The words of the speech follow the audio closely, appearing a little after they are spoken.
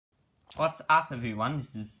What's up, everyone?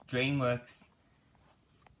 This is DreamWorks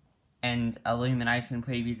and Illumination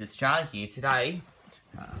Previews Australia here today.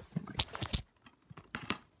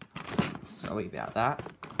 Sorry about that.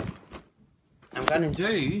 I'm going to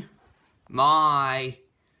do my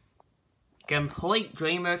complete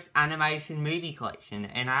DreamWorks animation movie collection,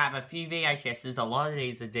 and I have a few VHSs. A lot of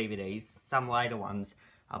these are DVDs, some later ones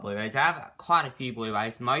are Blu-rays. I have quite a few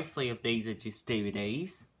Blu-rays. Mostly of these are just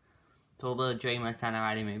DVDs. All the DreamWorks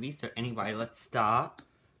animated movies. So anyway, let's start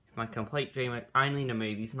with my complete DreamWorks, only the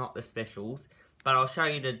movies, not the specials. But I'll show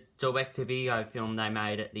you the direct-to-video film they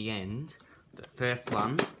made at the end. The first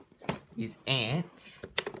one is Ants.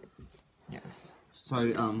 Yes.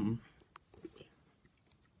 So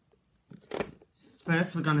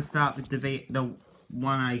first we're gonna start with the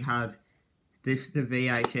one I have, the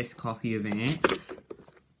VHS copy of Ants.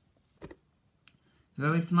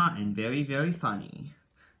 Very smart and very, very funny.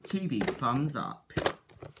 2 big thumbs up.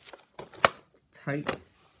 Tape,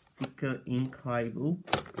 sticker, ink label.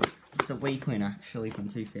 It's a weekly actually from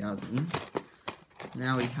 2000.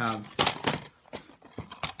 Now we have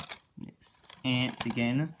Ants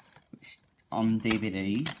again, on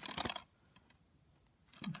DVD.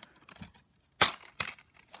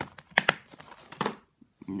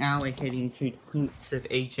 Now we're heading to Prince of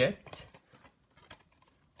Egypt.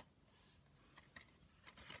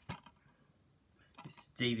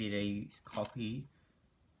 DVD copy.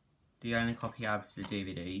 The only copy I have is the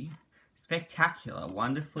DVD. Spectacular,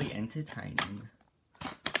 wonderfully entertaining.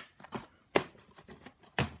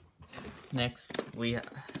 Next, we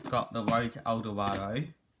got The Road to El Dorado.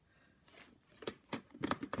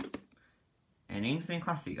 An instant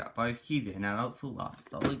classic that both kids and adults will love.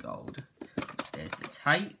 Solid gold. There's the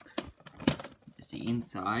tape. There's the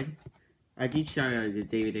inside. I did show you the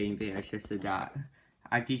DVD and VHS of that.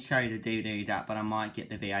 I did show you the DVD of that, but I might get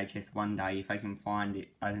the VHS one day if I can find it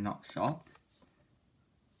at a knock shop.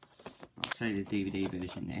 I'll show you the DVD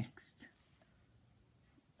version next.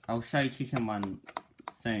 I'll show you Chicken One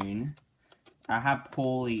soon. I have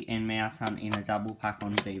Paulie and Mouse Hunt in a double pack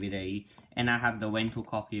on DVD, and I have the rental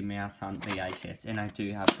copy of Mouse Hunt VHS, and I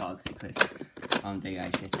do have Galaxy Quest on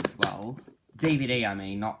VHS as well. DVD, I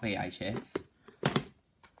mean, not VHS.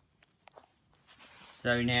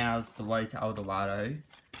 So now it's The Road to El Dorado.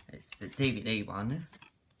 It's the DVD one.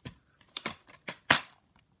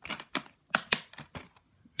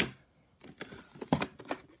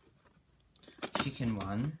 Chicken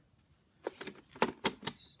One.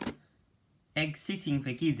 Egg Sitting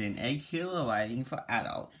for kids and Egg Waiting for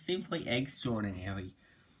adults. Simply extraordinary.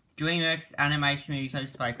 DreamWorks animation movie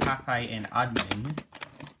hosted by Cafe and Udman.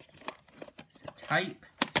 It's a tape.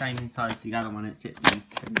 Same inside as the other one, except these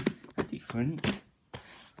two are different.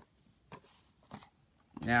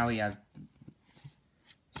 Now we have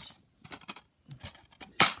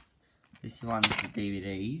this one's the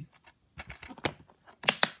DVD.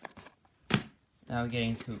 Now we're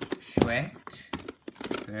getting to Shrek,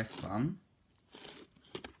 first one,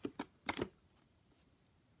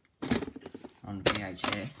 on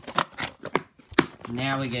VHS.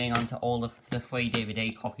 Now we're getting on to all of the 3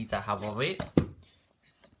 DVD copies I have of it.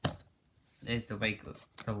 There's the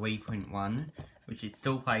reprint one, which it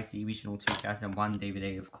still plays the original 2001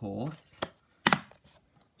 DVD, of course.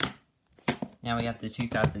 Now we have the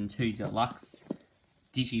 2002 Deluxe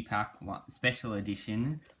Digipack Special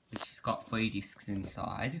Edition, which has got 3 discs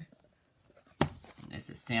inside. There's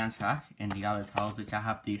the soundtrack and the other titles, which I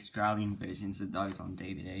have the Australian versions of those on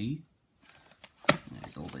DVD. And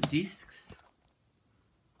there's all the discs.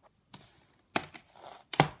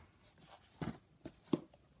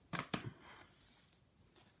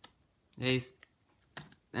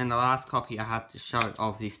 And the last copy I have to show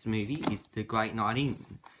of this movie is the Great Night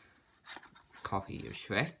In copy of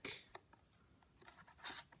Shrek.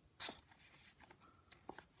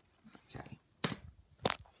 Okay.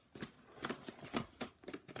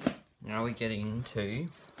 Now we're getting to,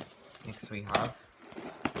 next we have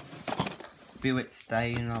Spirit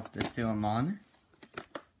Stain of the Silmarillion.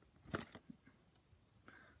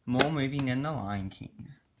 More moving than The Lion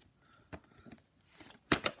King.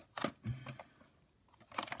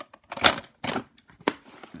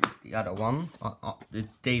 The other one, the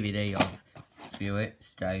DVD of Spirit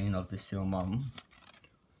Stain of the Silmarillion.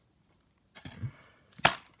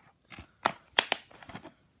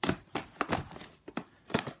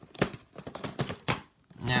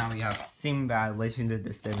 Now we have Sinbad, Legend of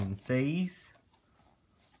the Seven Seas.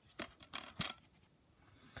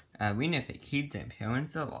 A winner for kids and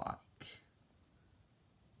parents alike.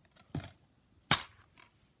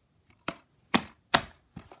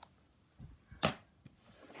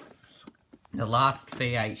 The last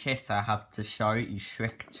VHS I have to show is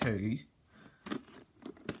Shrek 2.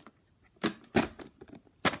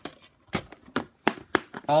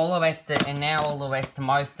 All the rest, and now all the rest,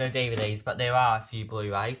 most are DVDs, but there are a few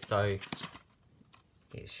Blu-rays, so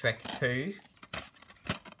it's Shrek 2.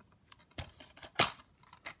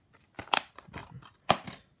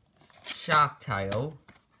 Shark Tale.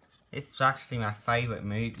 This is actually my favourite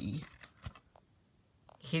movie.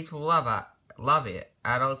 Kids will love it,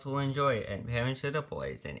 adults will enjoy it, and parents should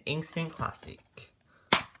avoid it. An instant classic.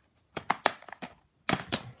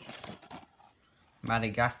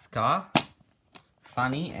 Madagascar.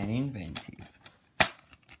 Funny and inventive.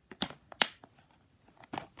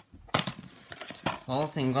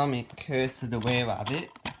 Wallace and Gromit, Curse of the Were-Rabbit.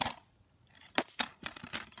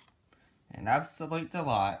 An absolute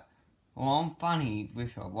delight. Warm, funny,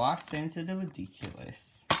 with a ripe sense of the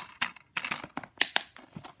ridiculous.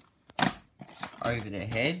 Over the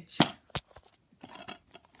Hedge.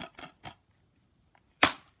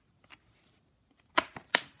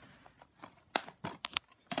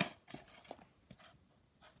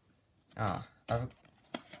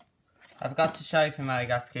 I forgot to show for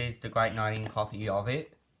Madagascar is the Great 19 copy of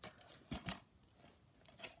it.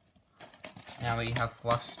 Now we have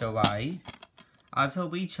Flushed Away.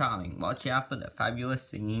 Utterly charming. Watch out for the fabulous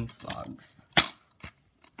singing slugs.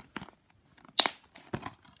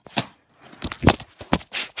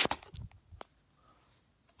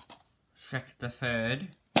 Shrek the Third.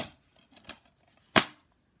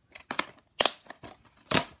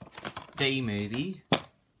 D movie.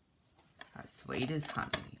 As sweet as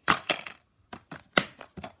honey.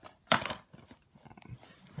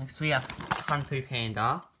 Next we have Kung Fu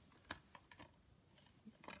Panda.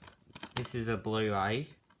 This is a Blu-ray.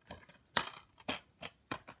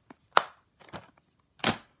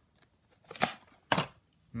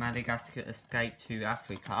 Madagascar Escape to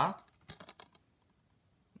Africa.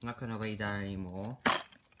 I'm not going to read that anymore,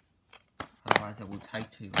 otherwise it will take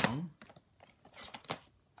too long.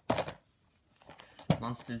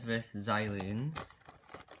 Monsters vs Aliens.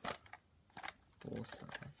 4 stars.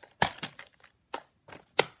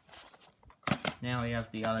 Now we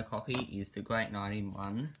have the other copy, is the Great 19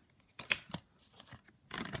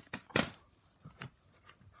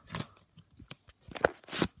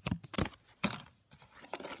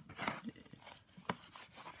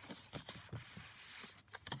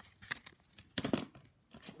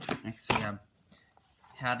 Next we have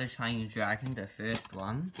How to Train Your Dragon, the first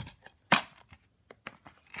one.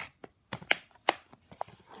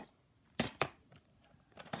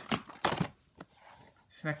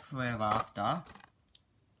 Shrek Forever After.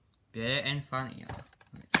 Better and funnier.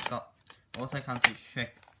 It's got, also comes with Shrek,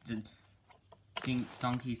 the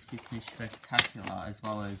Donkey's Christmas Spectacular, as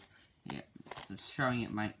well as, yeah, so showing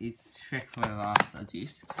it, mate, it's Shrek Forever After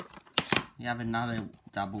disc. We have another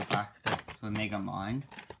double back that's for Megamind.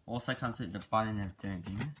 Also comes with the Button of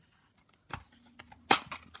Doom.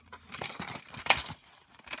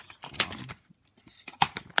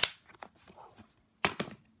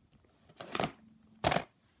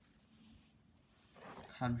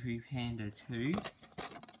 Country Panda 2.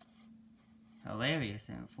 Hilarious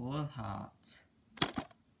and full of heart.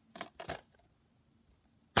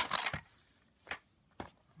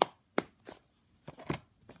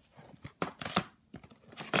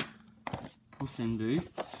 Puss in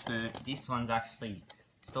Boots, but this one's actually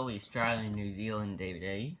still the Australian New Zealand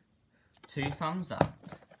DVD. 2 thumbs up.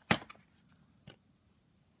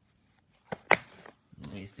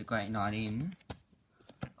 Here's the Great 19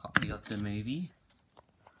 copy of the movie.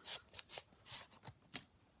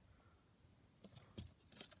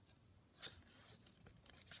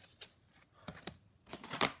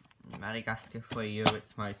 Madagascar for you,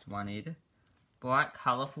 it's most wanted. Bright,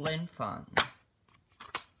 colourful and fun.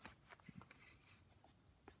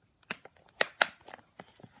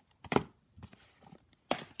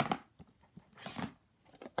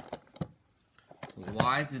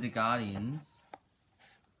 Wise of the Guardians.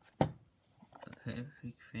 The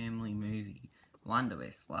perfect family movie.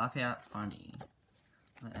 Wonderless, laugh out funny.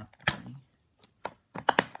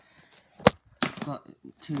 Got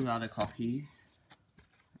 2 other copies.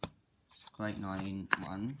 Great 19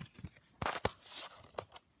 one.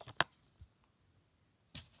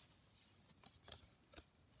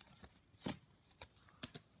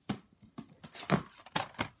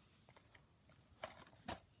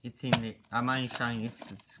 It's in the, I'm only showing this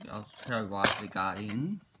because I'll show Rise of the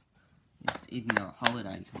Guardians. It's in the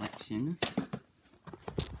holiday collection.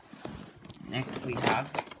 Next we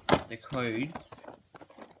have the Croods.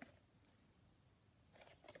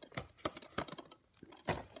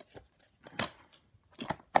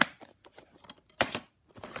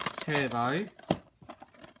 Turbo.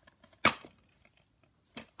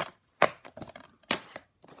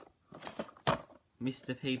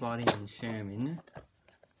 Mr. Peabody and Sherman.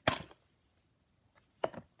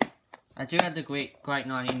 I do have the Great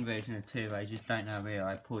 19 version of Turbo, I just don't know where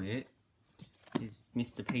I put it. Is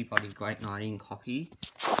Mr. Peabody Great 19 copy.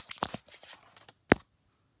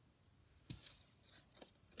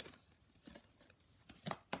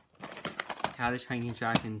 How to Train Your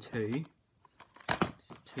Dragon 2.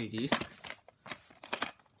 It's 2 discs.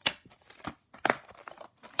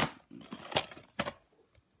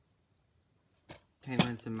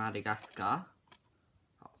 Penguins of Madagascar.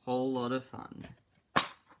 A whole lot of fun.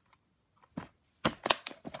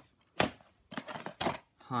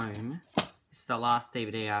 Home. It's the last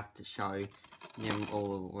DVD I have to show, and then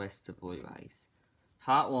all the rest of Blu-rays.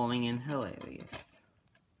 Heartwarming and hilarious.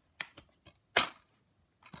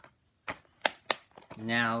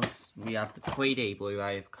 Now we have the 3D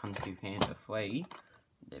Blu-ray of Kung Fu Panda 3,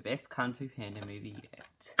 the best Kung Fu Panda movie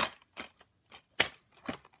yet.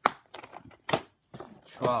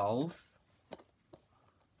 Trolls.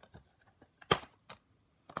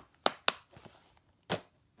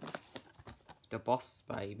 The Boss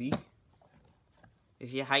Baby.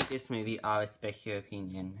 If you hate this movie, I respect your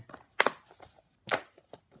opinion.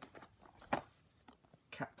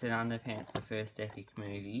 Captain Underpants, the first epic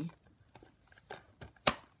movie.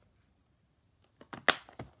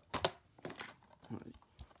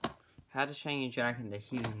 How to Train Your Dragon, The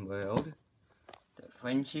Hidden World. The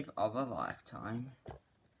Friendship of a Lifetime.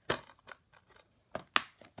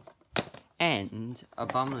 And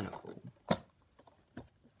Abominable.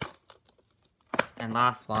 And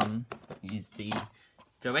last one is the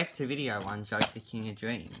direct-to-video one, Joke the King of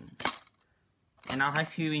Dreams. And I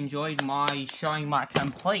hope you enjoyed my showing my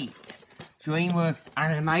complete DreamWorks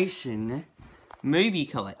animation movie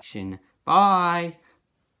collection. Bye!